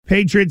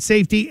Patriot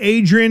safety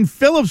Adrian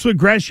Phillips with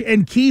Gresh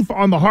and Keefe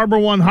on the Harbor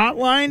One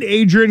Hotline.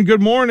 Adrian,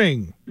 good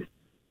morning.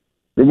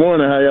 Good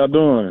morning. How y'all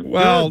doing?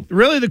 Well,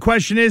 really the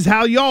question is,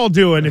 how y'all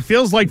doing? It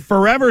feels like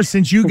forever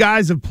since you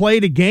guys have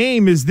played a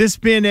game. Has this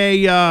been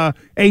a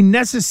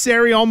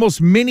necessary, almost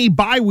mini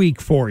bye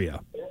week for you?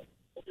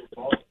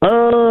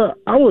 I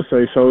would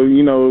say so.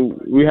 You know,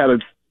 we had a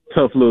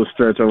tough little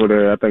stretch over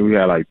there. I think we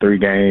had like 3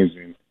 games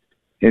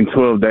in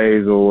 12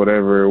 days or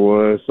whatever it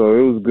was. So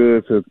it was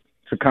good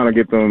to kind of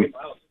get them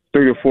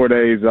 3 to 4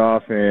 days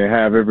off and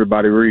have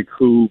everybody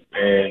recoup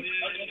and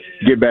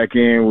get back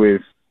in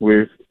with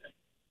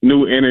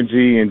new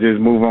energy and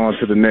just move on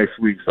to the next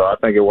week. So I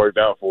think it worked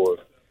out for us.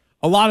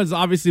 A lot has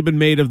obviously been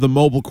made of the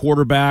mobile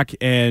quarterback,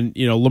 and,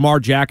 you know, Lamar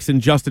Jackson,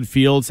 Justin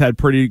Fields had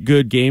pretty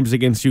good games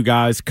against you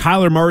guys.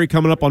 Kyler Murray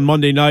coming up on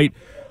Monday night.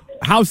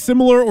 How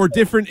similar or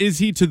different is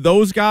he to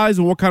those guys,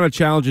 and what kind of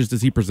challenges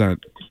does he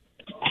present?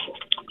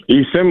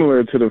 He's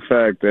similar to the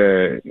fact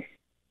that,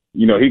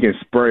 you know, he can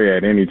spray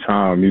at any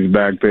time. He's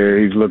back there.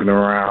 He's looking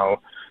around,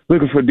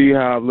 looking for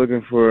D-Hop,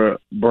 looking for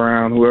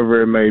Brown,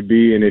 whoever it may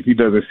be, and if he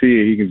doesn't see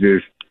it, he can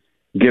just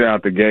get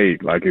out the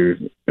gate like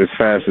as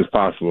fast as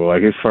possible.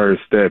 Like his first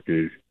step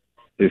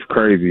is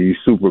crazy. He's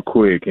super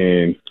quick,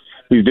 and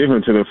he's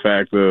different to the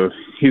fact of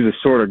he's a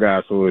shorter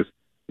guy, so it's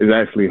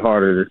actually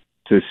harder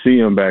to see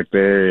him back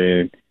there,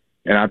 and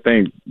I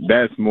think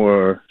that's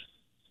more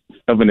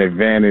of an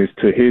advantage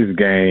to his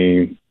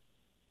game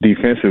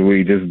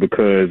defensively, just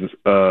because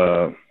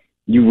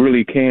you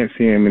really can't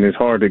see him, and it's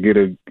hard to get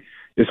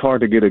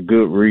a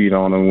good read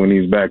on him when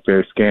he's back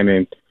there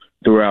scanning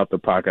throughout the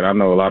pocket. I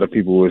know a lot of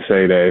people would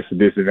say that it's a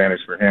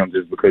disadvantage for him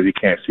just because he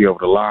can't see over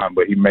the line,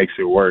 but he makes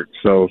it work.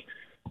 So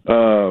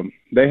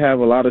they have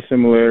a lot of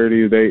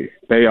similarities.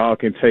 They all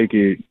can take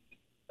it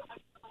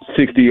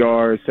 60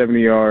 yards, 70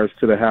 yards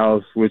to the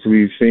house, which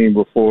we've seen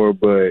before,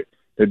 but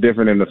they're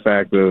different in the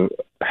fact of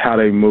how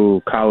they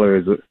move. Kyler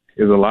is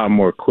a lot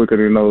more quicker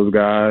than those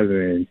guys,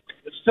 and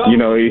you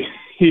know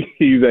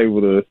he's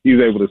able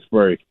to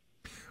spray.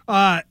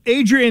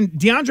 Adrian,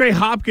 DeAndre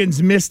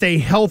Hopkins missed a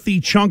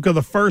healthy chunk of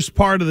the first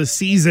part of the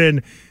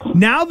season.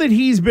 Now that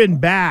he's been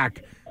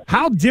back,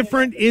 how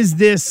different is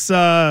this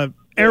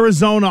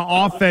Arizona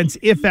offense,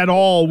 if at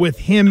all, with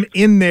him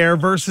in there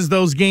versus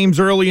those games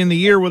early in the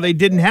year where they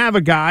didn't have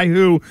a guy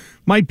who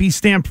might be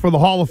stamped for the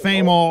Hall of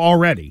Fame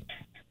already?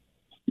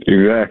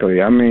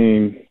 Exactly. I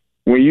mean,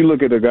 when you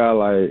look at a guy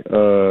like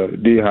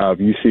D-Hop,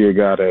 you see a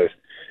guy that's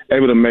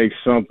able to make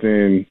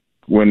something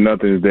when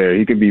nothing's there.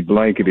 He can be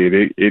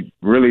blanketed. It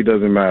really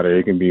doesn't matter.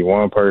 It can be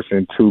one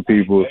person, 2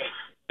 people,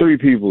 3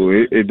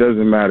 people. It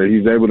doesn't matter.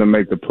 He's able to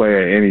make the play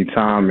at any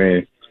time,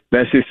 and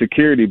that's his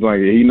security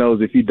blanket. He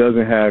knows if he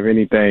doesn't have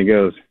anything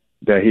else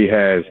that he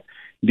has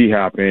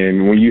D-Hop.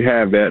 And when you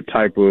have that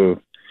type of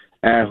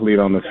athlete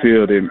on the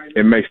field,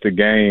 it makes the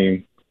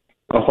game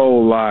a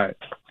whole lot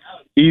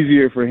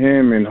easier for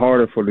him and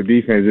harder for the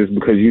defense, just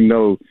because you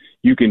know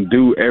you can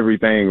do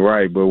everything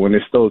right. But when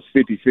it's those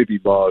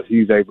 50-50 balls,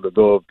 he's able to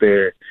go up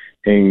there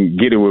and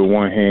get it with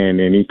one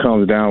hand, and he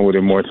comes down with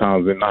it more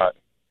times than not.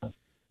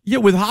 Yeah,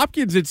 with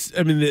Hopkins,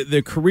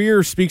 the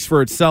career speaks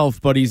for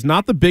itself, but he's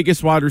not the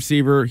biggest wide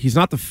receiver. He's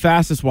not the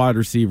fastest wide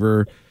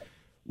receiver.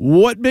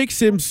 What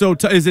makes him so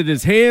is it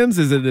his hands?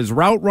 Is it his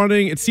route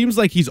running? It seems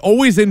like he's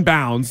always in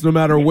bounds, no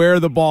matter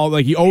where the ball,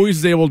 like he always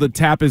is able to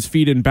tap his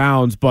feet in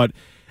bounds, but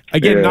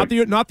again,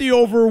 not the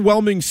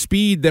overwhelming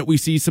speed that we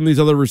see some of these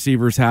other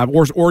receivers have,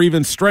 or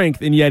even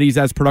strength, and yet he's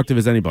as productive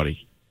as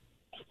anybody.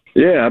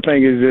 Yeah, I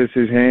think it's just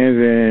his hands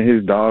and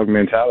his dog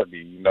mentality.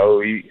 You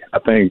know, I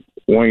think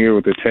one year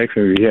with the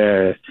Texans, he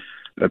had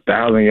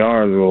 1,000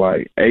 yards with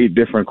like 8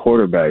 different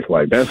quarterbacks.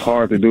 Like, that's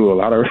hard to do. A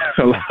lot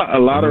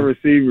of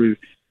receivers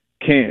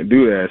can't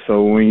do that.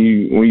 So when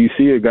you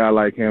see a guy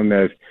like him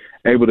that's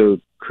able to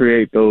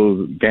create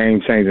those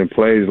game-changing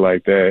plays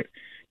like that,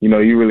 you know,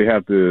 you really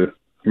have to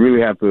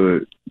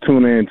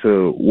tune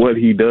into what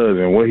he does,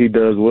 and what he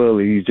does well.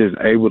 He's just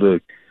able to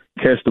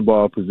catch the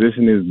ball,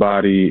 position his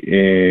body,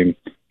 and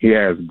he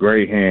has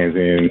great hands,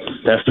 and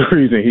that's the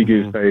reason he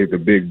gets paid the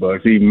big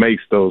bucks. He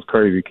makes those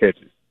crazy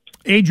catches.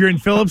 Adrian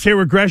Phillips here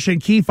with Gresh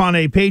and Keefe on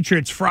a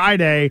Patriots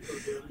Friday.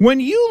 When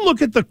you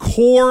look at the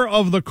core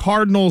of the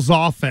Cardinals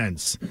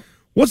offense,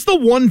 what's the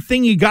one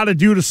thing you got to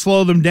do to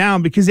slow them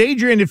down? Because,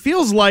 Adrian, it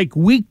feels like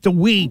week to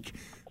week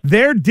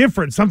they're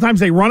different. Sometimes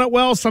they run it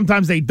well,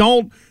 sometimes they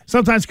don't.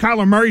 Sometimes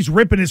Kyler Murray's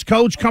ripping his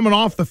coach coming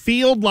off the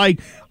field. Like,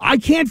 I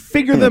can't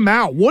figure them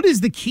out. What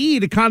is the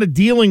key to kind of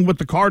dealing with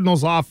the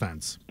Cardinals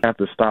offense? Have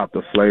to stop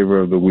the flavor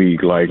of the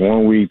week. Like,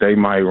 one week they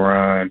might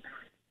run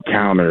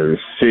counters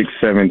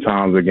 6-7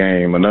 times a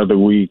game. Another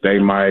week they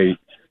might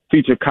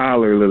feature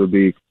Kyler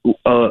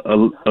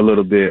a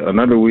little bit.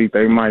 Another week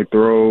they might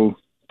throw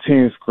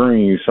 10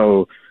 screens.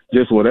 So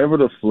just whatever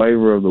the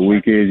flavor of the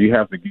week is, you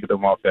have to get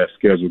them off that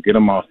schedule, get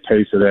them off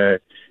pace of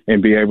that,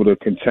 and be able to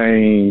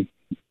contain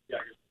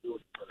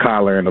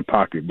Kyler in the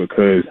pocket,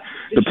 because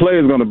the play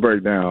is going to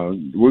break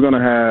down. We're going to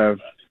have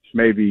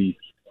maybe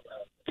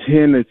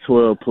 10 to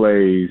 12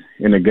 plays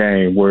in a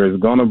game where it's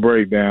going to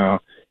break down.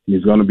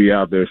 He's going to be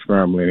out there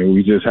scrambling, and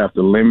we just have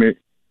to limit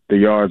the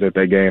yards that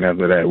they gain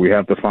after that. We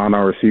have to find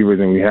our receivers,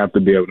 and we have to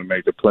be able to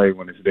make the play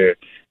when it's there.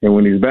 And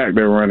when he's back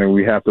there running,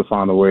 we have to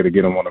find a way to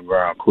get him on the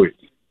ground quick.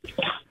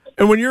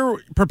 And when you're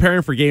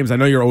preparing for games, I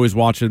know you're always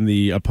watching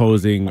the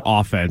opposing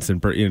offense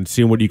and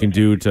seeing what you can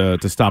do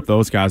to stop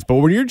those guys. But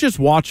when you're just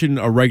watching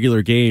a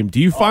regular game, do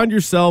you find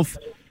yourself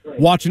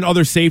watching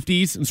other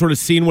safeties and sort of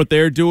seeing what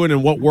they're doing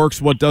and what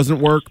works, what doesn't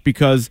work?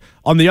 Because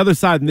on the other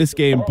side in this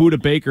game,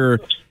 Budda Baker,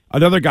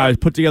 another guy who's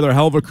put together a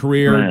hell of a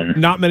career. Man.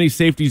 Not many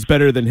safeties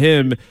better than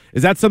him.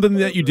 Is that something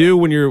that you do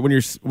when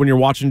you're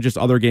watching just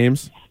other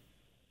games?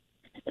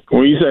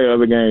 When you say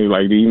other games,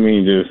 like, do you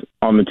mean just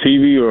on the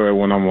TV or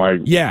when I'm,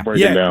 like,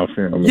 breaking down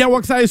film? Yeah, well,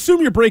 because I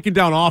assume you're breaking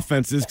down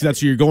offenses because that's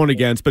who you're going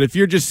against. But if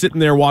you're just sitting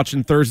there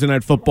watching Thursday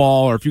Night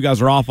Football or if you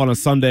guys are off on a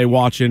Sunday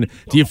watching,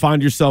 do you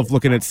find yourself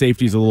looking at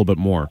safeties a little bit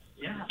more?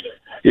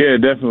 Yeah,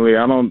 definitely.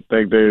 I don't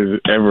think there's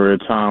ever a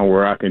time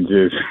where I can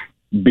just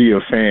be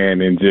a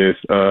fan and just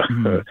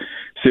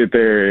sit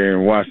there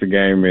and watch the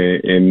game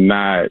and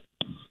not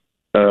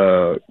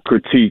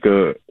critique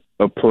a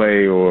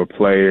play or a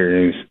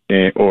player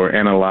or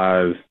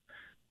analyze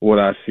what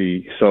I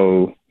see.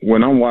 So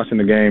when I'm watching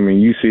the game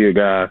and you see a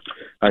guy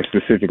like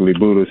specifically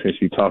Budda, since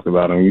you talked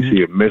about him, you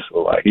see a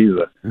missile, like he's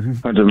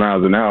 100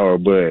 miles an hour,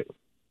 but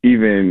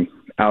even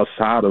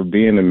outside of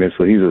being a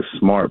missile, he's a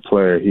smart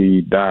player.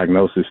 He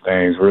diagnoses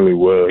things really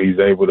well. He's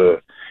able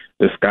to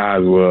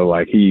disguise well.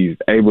 Like he's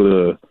able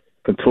to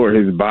contort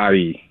his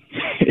body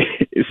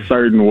in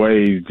certain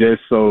ways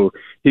just so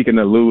he can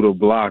elude a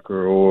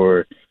blocker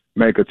or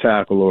make a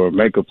tackle or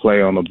make a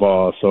play on the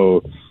ball.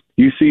 So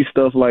you see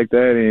stuff like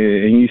that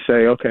and you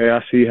say, okay,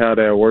 I see how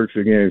that works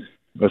against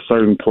a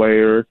certain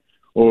player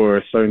or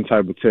a certain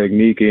type of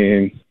technique,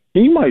 and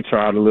you might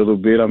try it a little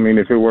bit. I mean,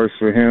 if it works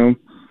for him,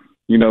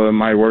 you know, it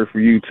might work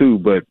for you too.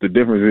 But the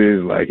difference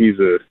is, like, he's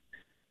a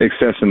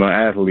exceptional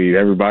athlete.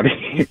 Everybody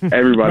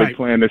Right.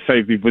 playing the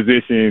safety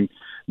position,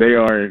 they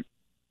aren't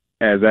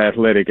as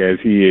athletic as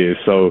he is.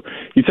 So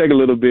you take a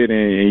little bit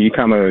and you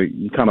kind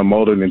of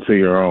mold it into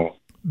your own.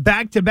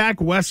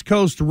 Back-to-back West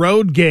Coast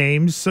road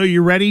games, so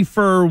you ready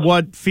for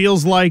what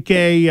feels like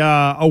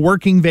a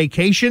working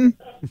vacation?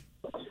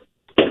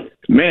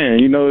 Man,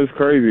 you know, it's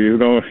crazy. It's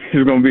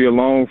gonna be a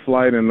long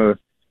flight and a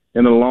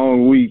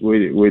long week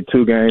with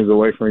 2 games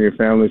away from your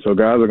family. So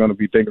guys are gonna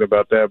be thinking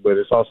about that, but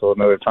it's also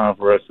another time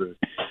for us to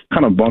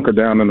kind of bunker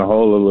down in the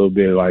hole a little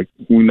bit. Like,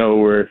 we know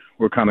we're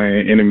kind of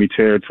in enemy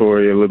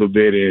territory a little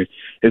bit, and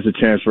it's a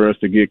chance for us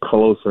to get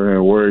closer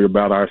and worry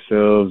about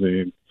ourselves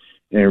and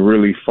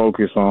really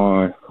focus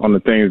on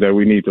the things that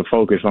we need to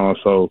focus on.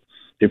 So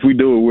if we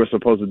do what we're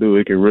supposed to do,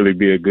 it can really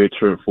be a good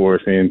trip for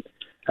us. And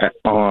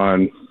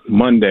on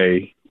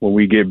Monday, when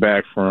we get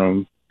back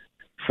from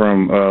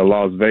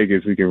Las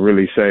Vegas, we can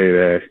really say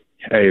that,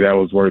 hey, that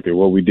was worth it.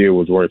 What we did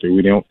was worth it.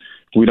 We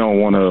don't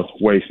want to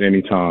waste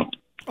any time.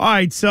 All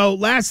right, so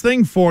last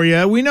thing for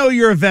you. We know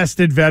you're a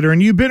vested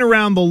veteran. You've been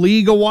around the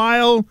league a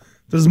while.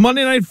 Does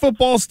Monday Night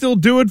Football still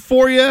do it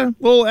for you? A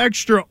little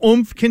extra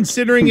oomph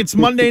considering it's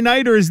Monday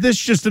night, or is this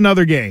just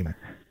another game?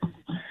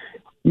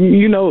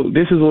 You know,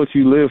 this is what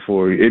you live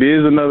for. It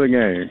is another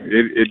game.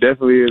 It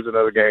definitely is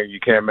another game. You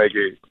can't make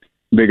it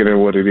bigger than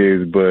what it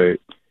is, but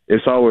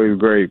it's always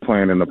great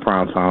playing in the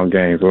primetime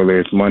games, whether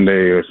it's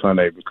Monday or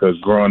Sunday, because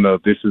growing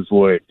up, this is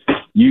what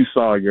you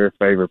saw your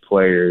favorite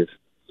players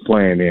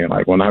playing in.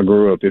 Like, when I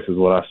grew up, this is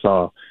what I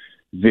saw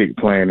Vic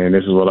playing in.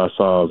 This is what I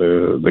saw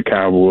the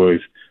Cowboys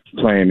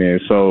playing in.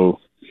 So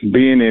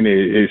being in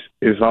it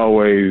is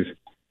always,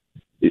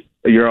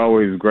 you're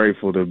always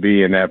grateful to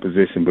be in that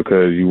position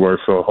because you work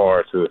so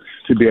hard to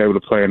be able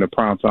to play in the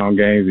primetime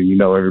games, and you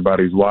know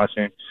everybody's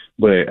watching,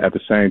 but at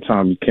the same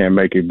time you can't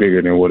make it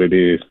bigger than what it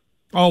is.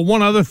 Oh,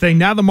 one other thing.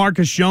 Now that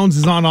Marcus Jones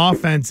is on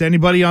offense,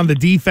 anybody on the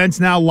defense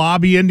now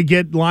lobbying to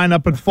get line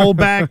up at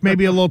fullback,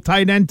 maybe a little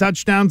tight end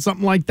touchdown,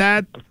 something like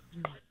that?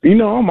 You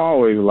know, I'm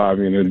always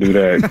lobbying to do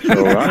that.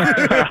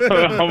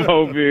 So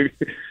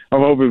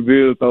I'm hoping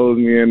Bill throws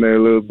me in there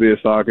a little bit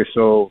so I can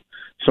show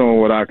him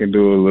what I can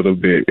do a little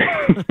bit.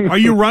 Are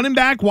you running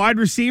back, wide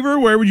receiver?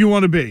 Where would you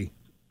want to be?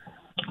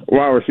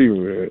 Wide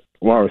receiver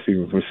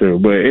for sure.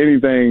 But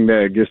anything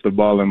that gets the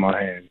ball in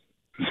my hand.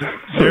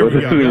 There we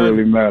it doesn't go.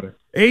 really matter.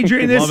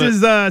 Adrian, this is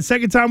the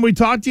second time we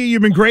talked to you.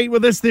 You've been great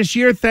with us this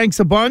year. Thanks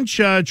a bunch.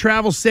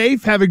 Travel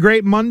safe. Have a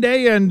great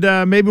Monday, and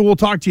maybe we'll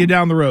talk to you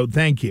down the road.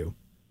 Thank you.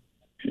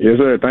 Yes,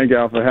 sir. Thank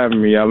y'all for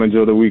having me. Y'all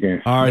enjoy the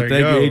weekend. All right, There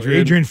thank you, Adrian.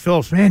 Adrian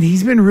Phillips. Man,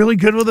 he's been really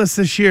good with us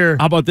this year.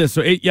 How about this?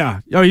 So, he's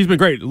been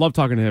great. Love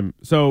talking to him.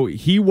 So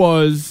he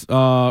was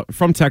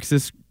from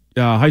Texas,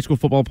 high school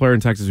football player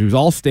in Texas. He was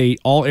all-state,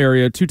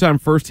 all-area, 2-time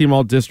first-team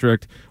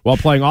all-district while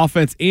playing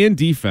offense and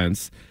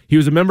defense. He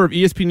was a member of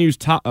ESPNU's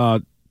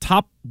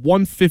top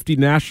 150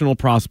 national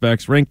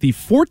prospects, ranked the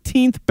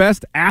 14th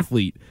best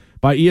athlete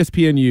by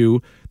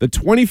ESPNU, the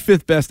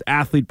 25th best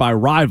athlete by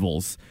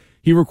Rivals.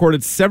 He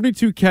recorded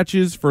 72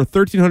 catches for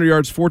 1,300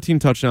 yards, 14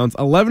 touchdowns,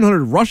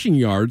 1,100 rushing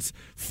yards,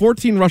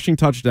 14 rushing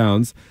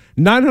touchdowns,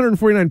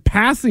 949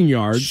 passing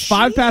yards,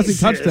 5 passing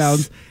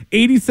touchdowns,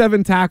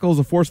 87 tackles,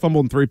 a forced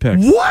fumble, and 3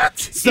 picks. What?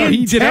 So in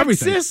he did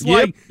Texas? everything.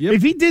 Like, Yep.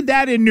 if he did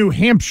that in New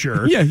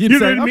Hampshire, Yeah, you'd you know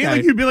say, what I mean? okay.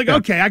 Like, you'd be like, Yeah.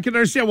 okay, I can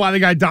understand why the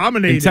guy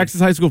dominated. In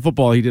Texas high school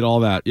football, he did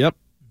all that. Yep.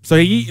 So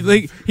he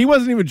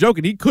wasn't even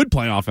joking. He could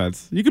play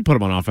offense. You could put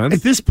him on offense.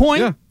 At this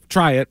point? Yeah.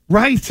 Try it.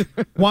 Right.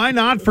 Why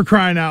not, for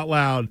crying out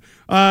loud?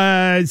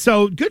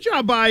 So good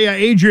job by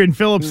Adrian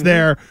Phillips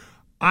there.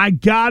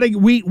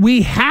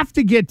 We have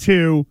to get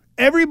to,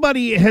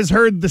 everybody has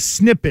heard the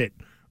snippet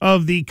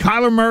of the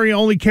Kyler Murray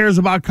only cares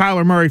about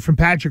Kyler Murray from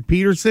Patrick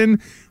Peterson.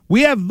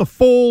 We have the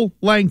full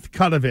length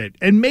cut of it,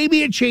 and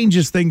maybe it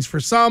changes things for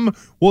some.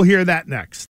 We'll hear that next.